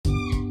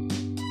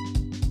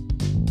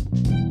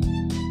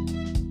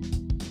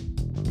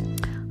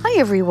Hi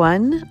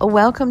everyone,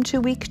 welcome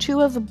to week 2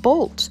 of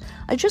Bolt.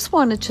 I just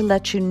wanted to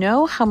let you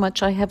know how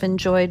much I have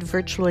enjoyed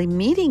virtually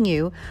meeting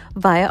you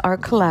via our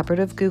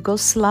collaborative Google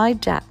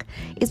slide deck.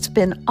 It's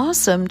been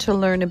awesome to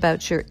learn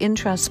about your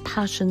interests,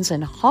 passions,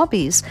 and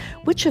hobbies,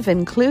 which have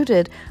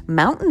included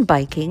mountain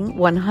biking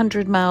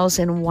 100 miles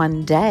in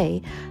one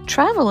day,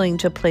 traveling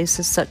to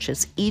places such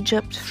as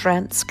Egypt,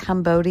 France,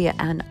 Cambodia,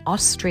 and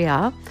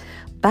Austria,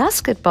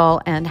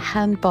 basketball and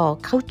handball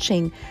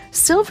coaching,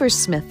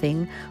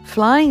 silversmithing,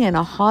 flying in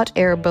a hot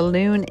air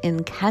balloon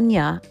in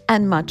Kenya,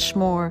 and much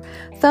more.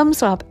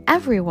 Thumbs up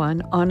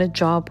everyone on a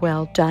job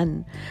well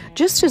done.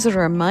 Just as a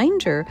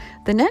reminder,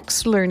 the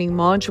next learning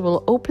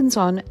module opens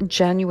on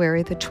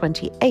January the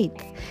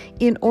 28th.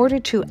 In order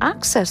to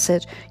access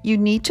it, you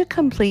need to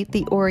complete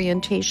the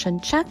orientation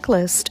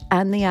checklist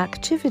and the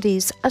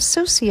activities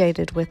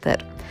associated with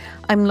it.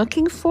 I'm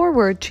looking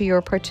forward to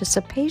your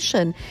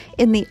participation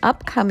in the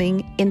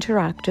upcoming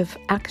interactive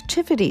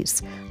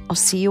activities. I'll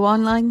see you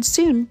online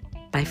soon.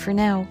 Bye for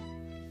now.